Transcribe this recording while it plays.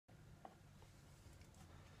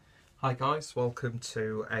Hi guys, welcome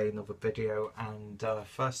to another video, and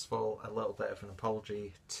first of all a little bit of an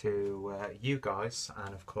apology to you guys,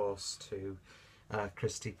 and of course to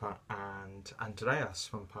Christy and Andreas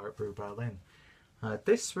from Pirate Brew Berlin.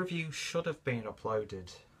 This review should have been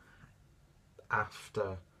uploaded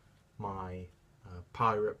after my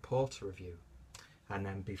Pirate Porter review, and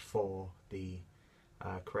then before the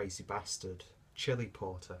Crazy Bastard Chili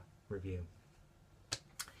Porter review,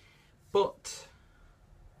 but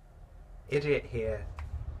idiot here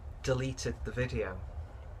deleted the video,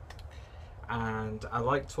 and I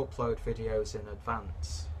like to upload videos in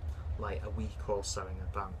advance, like a week or so in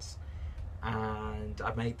advance, and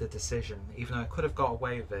I made the decision, even though I could have got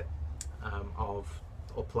away with it, of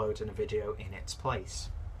uploading a video in its place.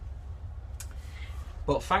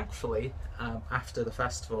 But thankfully, after the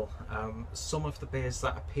festival, some of the beers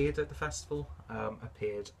that appeared at the festival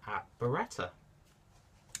appeared at Birretta,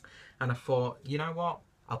 and I thought, you know what,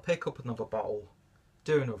 I'll pick up another bottle,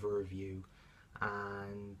 do another review,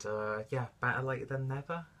 and yeah, better late than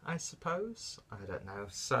never, I suppose. I don't know.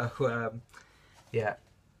 So yeah,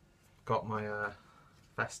 got my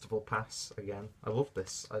festival pass again. I love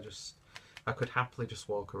this. I could happily just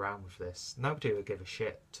walk around with this. Nobody would give a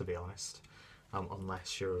shit, to be honest,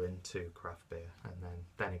 unless you're into craft beer, and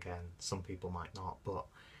then again, some people might not. But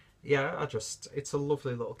yeah, it's a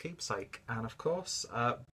lovely little keepsake, and of course,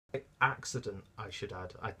 accident, I should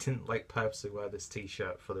add, I didn't purposely wear this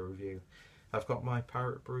t-shirt for the review. I've got my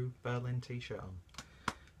Pirate Brew Berlin t-shirt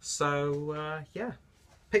on. So yeah,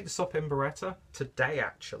 picked this up in Birretta today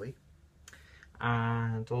actually,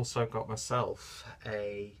 and also got myself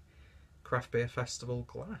a craft beer festival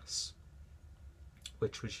glass,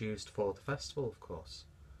 which was used for the festival, of course.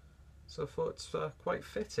 So I thought it's quite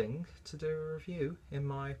fitting to do a review in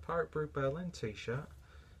my Pirate Brew Berlin t-shirt,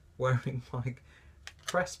 wearing my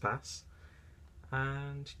press pass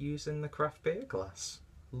and using the craft beer glass.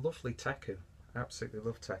 Lovely teku. Absolutely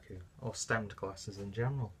love teku, or stemmed glasses in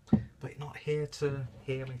general. But you're not here to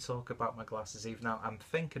hear me talk about my glasses, even though I'm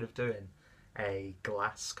thinking of doing a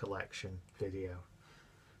glass collection video,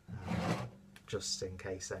 just in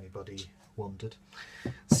case anybody wondered.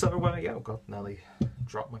 So yeah, oh god, nearly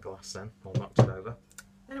dropped my glass then, or knocked it over.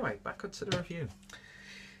 Anyway, back onto the review.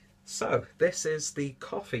 So this is the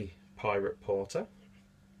coffee Pirate Porter,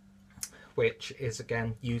 which is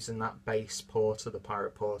again using that base porter, the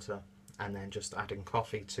Pirate Porter, and then just adding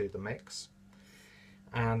coffee to the mix.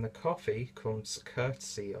 And the coffee comes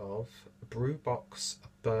courtesy of Brewbox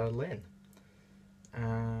Berlin.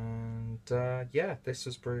 And yeah, this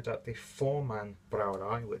was brewed at the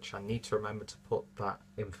Vormann-Brauerei, which I need to remember to put that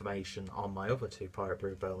information on my other two Pirate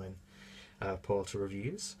Brew Berlin porter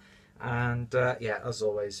reviews. And yeah, as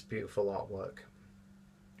always, beautiful artwork.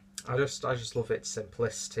 I just love its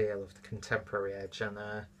simplicity. I love the contemporary edge, and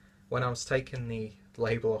when I was taking the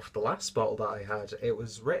label off the last bottle that I had, it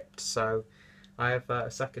was ripped, so I have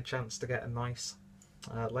a second chance to get a nice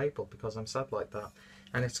label, because I'm sad like that.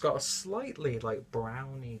 And it's got a slightly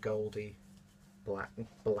browny goldy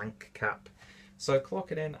blank cap, so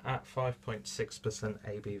clocking in at 5.6%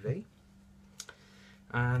 ABV.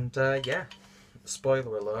 And yeah,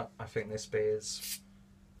 spoiler alert, I think this beer's,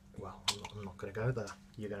 well, I'm not going to go there.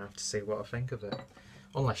 You're going to have to see what I think of it,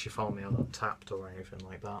 unless you follow me on Untapped or anything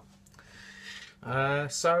like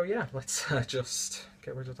that. So yeah, let's just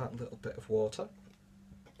get rid of that little bit of water,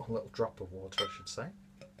 a little drop of water I should say.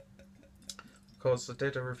 Of course, I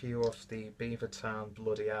did a review of the Beavertown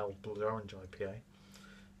Bloody Hell Blood Orange IPA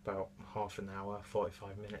about half an hour,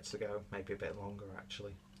 45 minutes ago, maybe a bit longer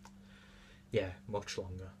actually. Yeah, much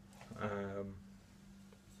longer.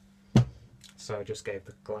 So I just gave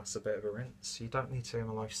the glass a bit of a rinse. You don't need to hear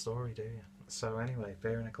my life story, do you? So anyway,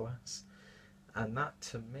 beer in a glass. And that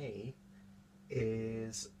to me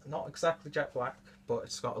is not exactly jet black, but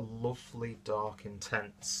it's got a lovely dark,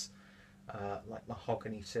 intense,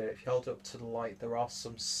 mahogany to it. If you hold it up to the light, there are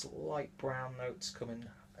some slight brown notes coming,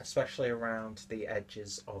 especially around the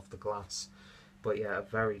edges of the glass. But yeah, a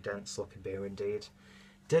very dense looking beer indeed.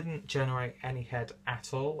 Didn't generate any head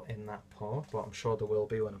at all in that pour, but I'm sure there will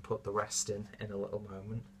be when I put the rest in a little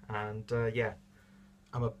moment. And yeah,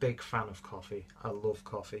 I'm a big fan of coffee. I love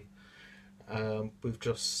coffee. We've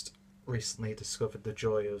just recently discovered the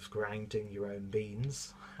joy of grinding your own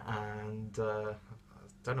beans, and I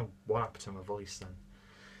don't know what happened to my voice then.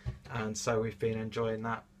 And so we've been enjoying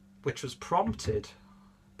that, which was prompted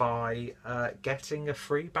by getting a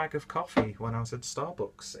free bag of coffee when I was at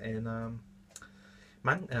Starbucks in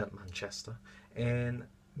Manchester, in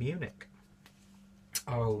Munich.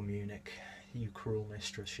 Oh, Munich, you cruel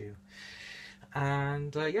mistress, you.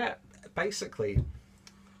 And yeah, basically,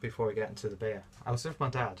 before we get into the beer. I was with my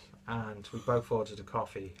dad and we both ordered a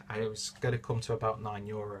coffee and it was going to come to about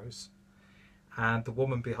 €9. And the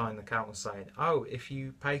woman behind the counter was saying, oh, if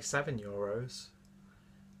you pay €7,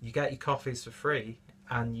 you get your coffees for free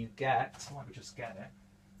and you get, let me just get it,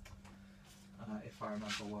 if I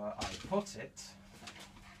remember where I put it.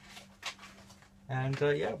 And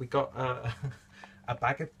yeah, we got a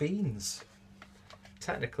bag of beans,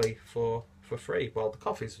 technically for free. Well, the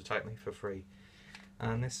coffees were technically for free.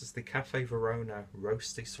 And this is the Cafe Verona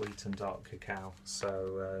Roasty Sweetened Dark Cacao.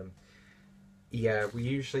 So yeah, we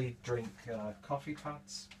usually drink coffee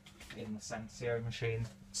pads in the Sensio machine.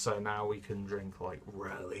 So now we can drink like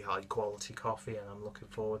really high quality coffee and I'm looking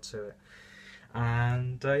forward to it.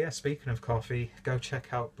 And yeah, speaking of coffee, go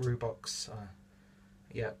check out Brewbox.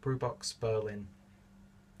 Yeah, Brewbox Berlin.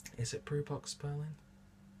 Is it Brewbox Berlin?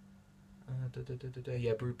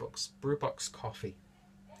 Yeah, Brewbox Coffee.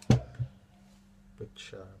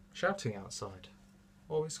 Which, shouting outside,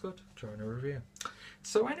 always good during a review.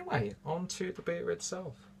 So anyway, on to the beer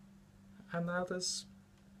itself. And now there's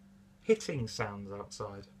hitting sounds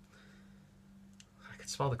outside. I can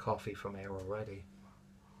smell the coffee from here already.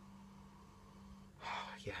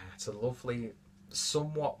 Yeah, it's a lovely,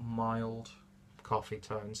 somewhat mild coffee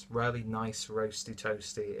tones. Really nice roasty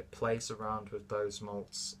toasty. It plays around with those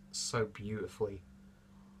malts so beautifully.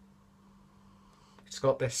 It's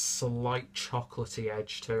got this slight chocolatey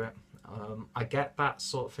edge to it. I get that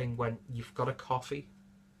sort of thing when you've got a coffee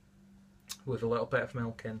with a little bit of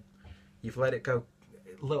milk in. You've let it go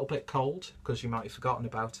a little bit cold because you might have forgotten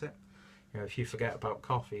about it. You know, if you forget about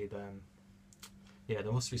coffee, then yeah,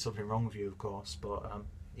 there must be something wrong with you, of course. But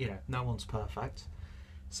you know, no one's perfect.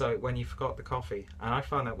 So when you forgot the coffee, and I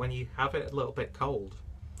find that when you have it a little bit cold,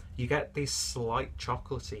 you get these slight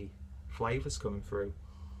chocolatey flavours coming through.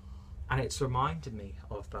 And it's reminded me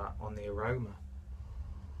of that on the aroma.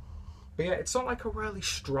 But yeah, it's not like a really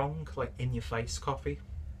strong, like in-your-face coffee.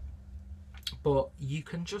 But you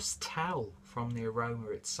can just tell from the aroma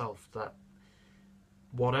itself that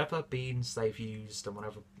whatever beans they've used and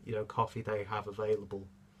whatever, you know, coffee they have available,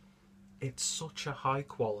 it's such a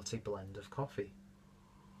high-quality blend of coffee.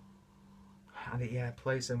 And it, yeah,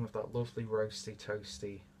 plays in with that lovely roasty,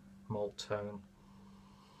 toasty malt tone.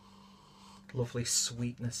 Lovely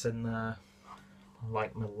sweetness in there,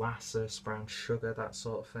 like molasses, brown sugar, that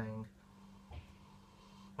sort of thing.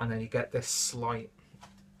 And then you get this slight,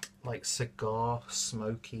 like cigar,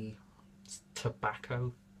 smoky,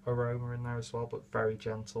 tobacco aroma in there as well, but very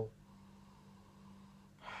gentle.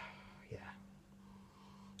 Yeah.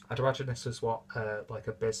 I'd imagine this is what, like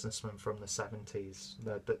a businessman from the 70s,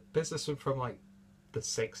 the businessman from like the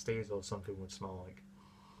 60s or something would smell like.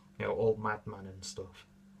 You know, old madman and stuff.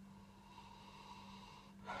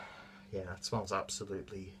 Yeah, it smells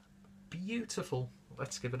absolutely beautiful.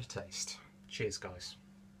 Let's give it a taste. Cheers, guys.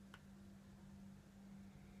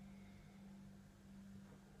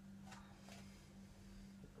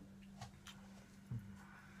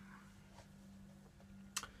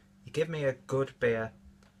 You give me a good beer,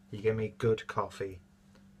 you give me good coffee,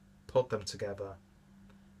 put them together,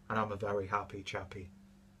 and I'm a very happy chappy.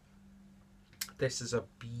 This is a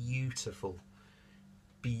beautiful,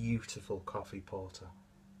 beautiful coffee porter.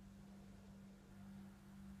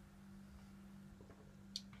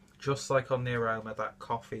 Just like on the aroma, that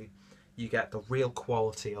coffee, you get the real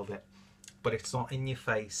quality of it, but it's not in your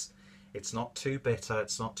face, it's not too bitter,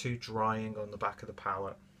 it's not too drying on the back of the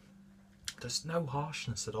palate. There's no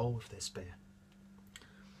harshness at all with this beer.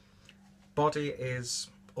 Body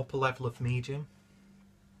is upper level of medium,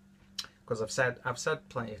 because I've said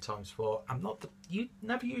plenty of times before, I'm not you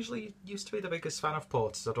never usually used to be the biggest fan of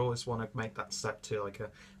porters. I'd always want to make that step to like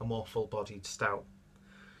a more full-bodied stout.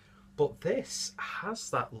 But this has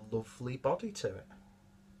that lovely body to it.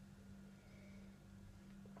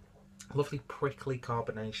 Lovely prickly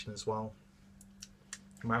carbonation as well.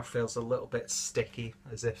 Mouth feels a little bit sticky,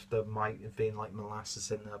 as if there might have been like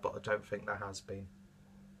molasses in there, but I don't think there has been.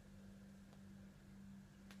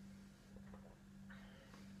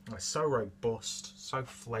 It's so robust, so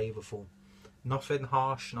flavourful. Nothing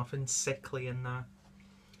harsh, nothing sickly in there.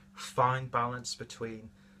 Fine balance between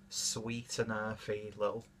sweet and earthy,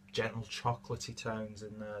 little gentle chocolatey tones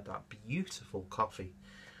in there, that beautiful coffee.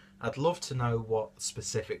 I'd love to know what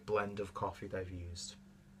specific blend of coffee they've used,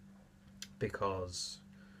 because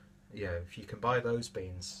yeah, if you can buy those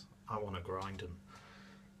beans, I want to grind them.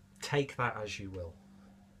 Take that as you will.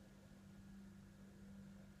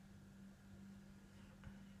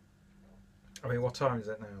 I mean, what time is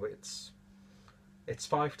it now? It's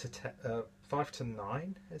 5 to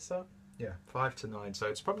 9, is that? Yeah, 5 to 9, so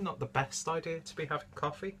it's probably not the best idea to be having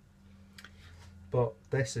coffee. But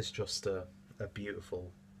this is just a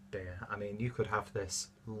beautiful beer. I mean, you could have this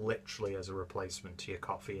literally as a replacement to your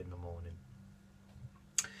coffee in the morning.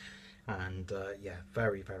 And yeah,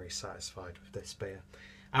 very, very satisfied with this beer.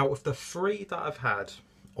 Out of the 3 that I've had,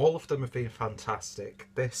 all of them have been fantastic.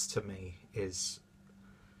 This to me is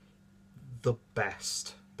the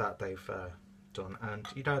best that they've done. And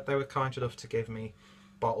you know, they were kind enough to give me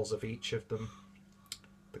bottles of each of them.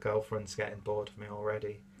 The girlfriend's getting bored of me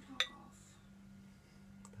already.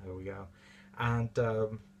 There we go. And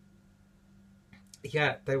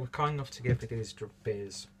yeah, they were kind enough to give me these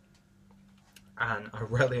beers, and I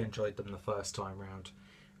really enjoyed them the first time round.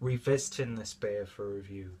 Revisiting this beer for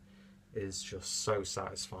review is just so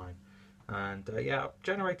satisfying. And yeah, it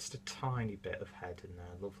generates a tiny bit of head in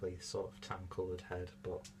there, lovely sort of tan coloured head,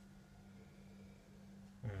 but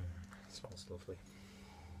it smells lovely.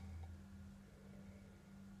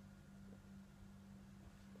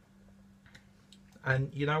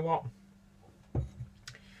 And you know what?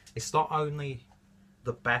 It's not only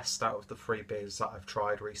the best out of the 3 beers that I've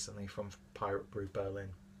tried recently from Pirate Brew Berlin,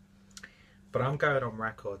 but I'm going on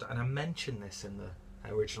record, and I mentioned this in the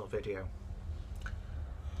original video.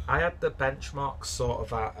 I had the benchmark sort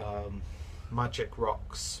of at Magic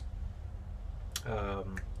Rocks,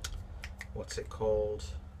 what's it called?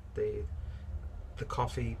 The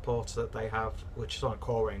coffee porter that they have, which is on a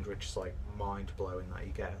core range, which is like mind blowing that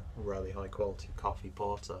you get a really high quality coffee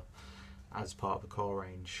porter as part of the core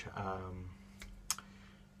range.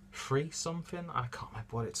 Free something, I can't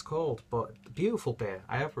remember what it's called, but beautiful beer.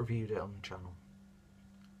 I have reviewed it on the channel.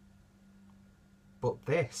 But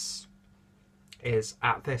this is,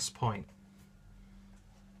 at this point,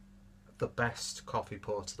 the best coffee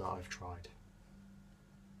porter that I've tried.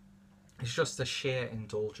 It's just a sheer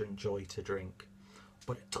indulgent joy to drink,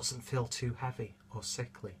 but it doesn't feel too heavy or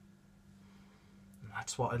sickly. And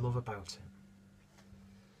that's what I love about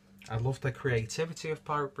it. I love the creativity of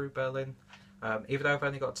Pirate Brew Berlin. Even though I've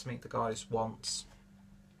only got to meet the guys once,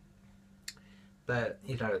 that,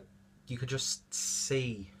 you know, you could just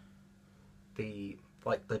see the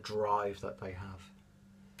drive that they have,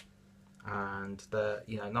 and they're,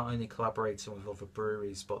 you know, not only collaborating with other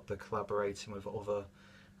breweries, but they're collaborating with other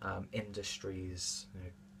industries, you know,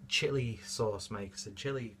 chili sauce makers and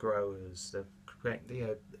chili growers, they're creating, you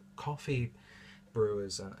know, coffee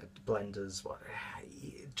brewers and blenders.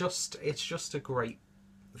 It's just a great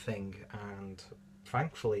thing, and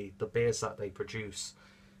thankfully the beers that they produce,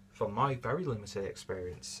 from my very limited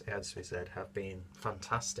experience, as we said, have been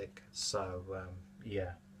fantastic. So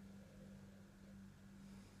yeah,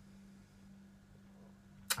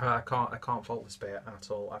 I can't fault this beer at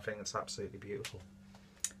all. I think it's absolutely beautiful,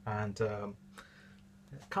 and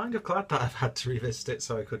kind of glad that I've had to revisit it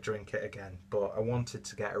so I could drink it again. But I wanted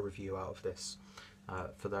to get a review out of this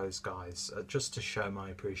for those guys, just to show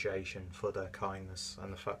my appreciation for their kindness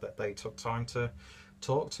and the fact that they took time to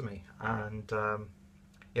talk to me. And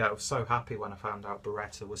yeah, I was so happy when I found out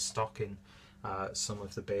Birretta was stocking some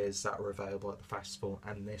of the beers that were available at the festival,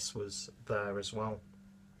 and this was there as well.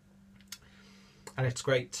 And it's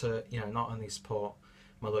great to, you know, not only support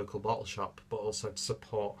my local bottle shop, but also to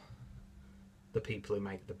support the people who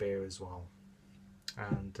make the beer as well.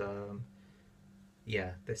 And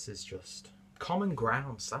yeah, this is just Common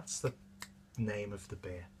Grounds, that's the name of the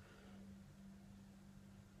beer.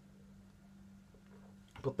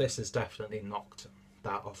 But this has definitely knocked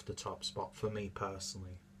that off the top spot for me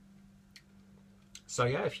personally. So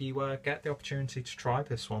yeah, if you get the opportunity to try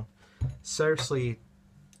this one, seriously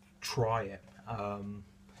try it.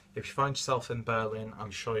 If you find yourself in Berlin,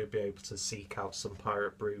 I'm sure you'll be able to seek out some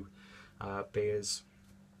Pirate Brew beers.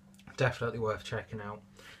 Definitely worth checking out.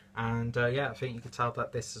 And yeah, I think you can tell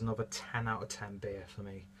that this is another 10 out of 10 beer for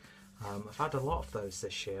me. I've had a lot of those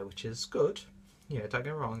this year, which is good. You know, don't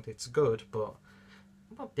get me wrong, it's good, but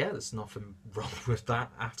well, yeah, there's nothing wrong with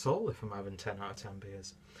that at all if I'm having 10 out of 10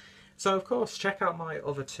 beers. So of course, check out my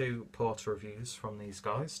other 2 porter reviews from these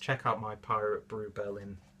guys. Check out my Pirate Brew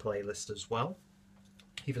Berlin playlist as well,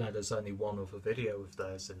 even though there's only one other video of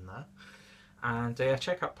theirs in there. And yeah,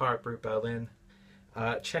 check out Pirate Brew Berlin.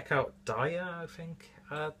 Check out Deih, I think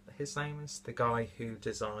his name is, the guy who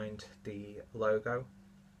designed the logo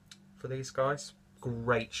for these guys.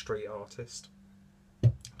 Great street artist.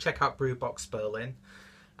 Check out Brewbox Berlin.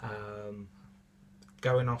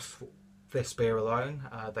 Going off this beer alone,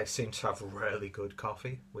 they seem to have really good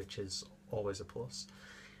coffee, which is always a plus.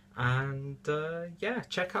 And yeah,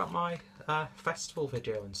 check out my festival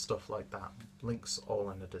video and stuff like that. Links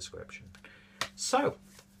all in the description. So,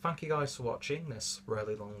 thank you guys for watching this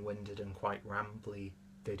really long-winded and quite rambly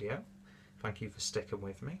video. Thank you for sticking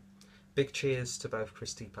with me. Big cheers to both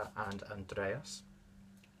Christipa and Andreas,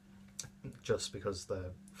 just because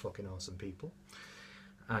they're fucking awesome people.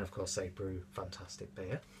 And of course they brew fantastic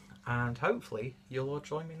beer. And hopefully you'll all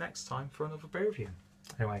join me next time for another beer review.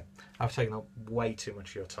 Anyway, I've taken up way too much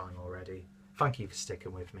of your time already. Thank you for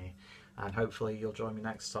sticking with me. And hopefully you'll join me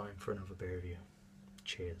next time for another beer review.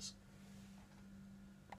 Cheers.